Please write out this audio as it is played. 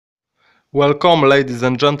Welcome, ladies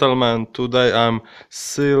and gentlemen. Today I'm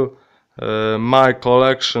still my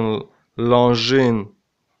collection Longines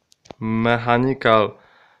mechanical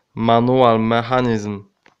manual mechanism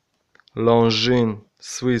Longines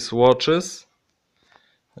Swiss watches.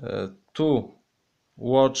 Two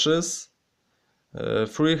watches,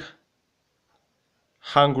 300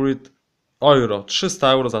 euro,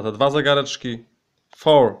 300 euro za te dwa zegareczki.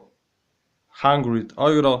 400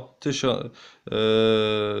 euro,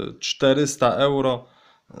 400 euro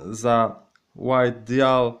za white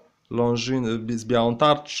dial Longines z białą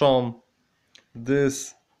tarczą.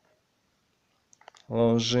 This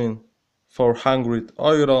Longines 400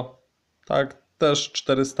 euro, tak, też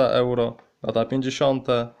 400 euro, lata 50.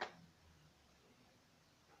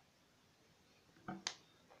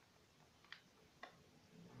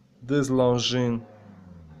 This Longines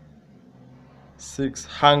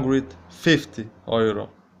 650 euro,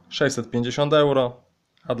 650 euro.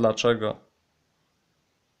 A dlaczego?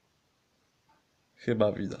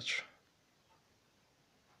 Chyba widać.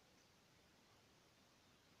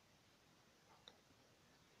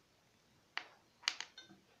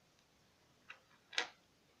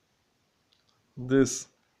 This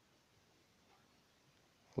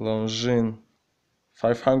Longines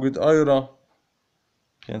 500 euro,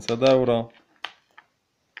 500 euro.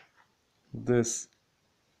 This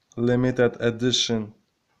limited edition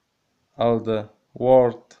all the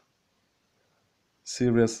world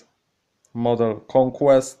series model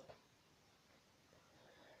Conquest,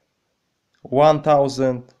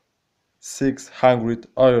 1600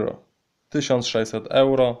 euro, 1600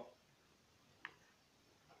 euro.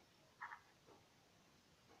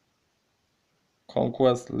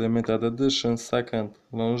 Conquest limited edition second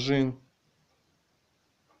Longines,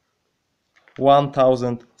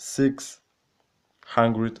 1600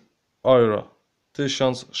 euro,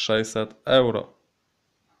 1600 euro.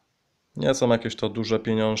 Nie są jakieś to duże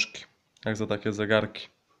pieniążki, jak za takie zegarki.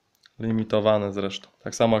 Limitowane zresztą.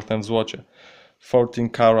 Tak samo jak ten w złocie. 14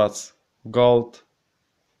 carats gold.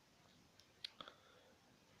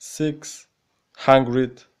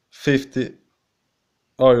 650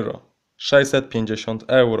 euro. 650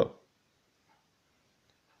 euro.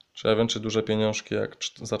 Czy ja wiem, czy duże pieniążki jak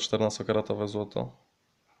za 14-karatowe złoto?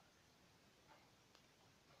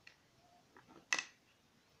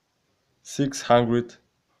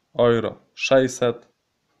 €600, 600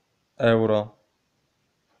 euro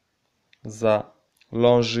za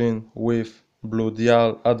Longines with Blue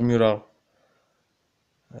Dial Admiral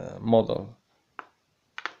model.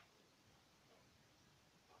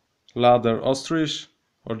 Leather ostrich,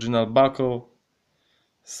 original buckle,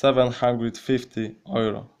 750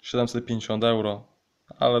 euro, 750 euro,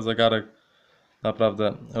 ale zegarek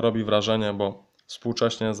naprawdę robi wrażenie, bo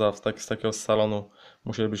współcześnie z takiego salonu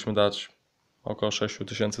musielibyśmy dać około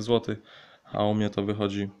 6000 zł, a u mnie to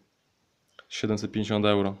wychodzi 750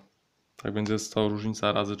 euro. Tak więc jest to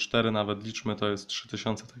różnica razy 4, nawet liczmy, to jest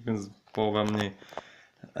 3000, tak więc połowa mniej.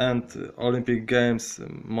 And Olympic Games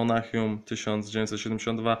Monachium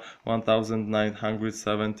 1972,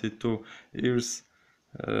 1972 years,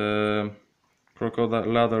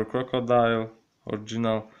 leather crocodile,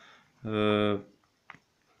 original,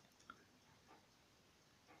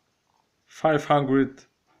 550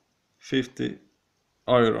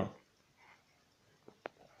 euro.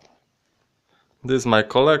 This is my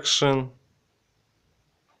collection,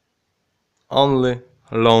 only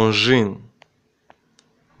Longines.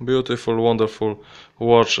 Beautiful, wonderful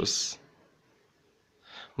watches.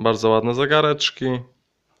 Bardzo ładne zegareczki.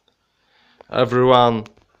 Everyone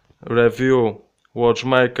review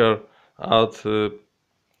watchmaker at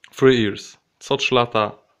 3 years. Co 3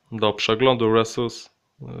 lata do przeglądu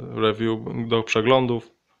review do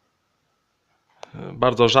przeglądów.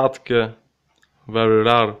 Bardzo rzadkie, very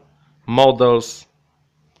rare models.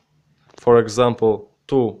 For example,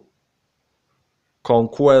 2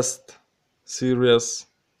 Conquest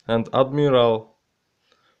series and Admiral,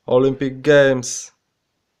 Olympic Games,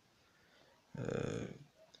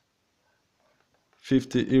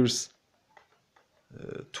 50 years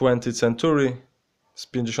 20th century, z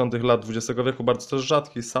 50 lat XX wieku, bardzo też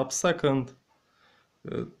rzadki, sub-second,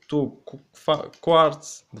 tu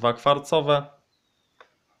quartz, 2 kwarcowe,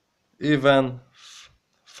 even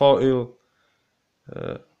foil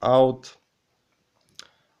out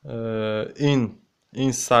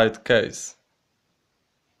inside case.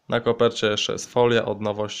 Na kopercie jeszcze jest folia od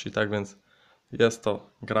nowości, tak więc jest to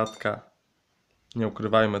gratka, nie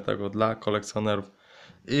ukrywajmy tego, dla kolekcjonerów.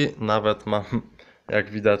 I nawet mam, jak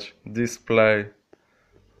widać, display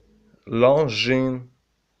Longines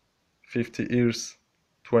 50 years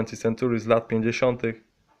 20th century z lat 50.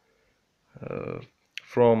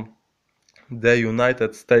 From The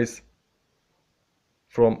United States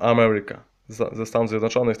from America. Ze Stanów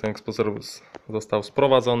Zjednoczonych ten ekspozytor został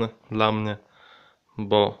sprowadzony dla mnie,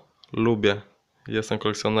 bo lubię, jestem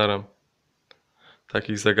kolekcjonerem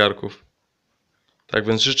takich zegarków. Tak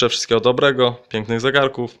więc życzę wszystkiego dobrego, pięknych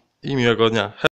zegarków i miłego dnia.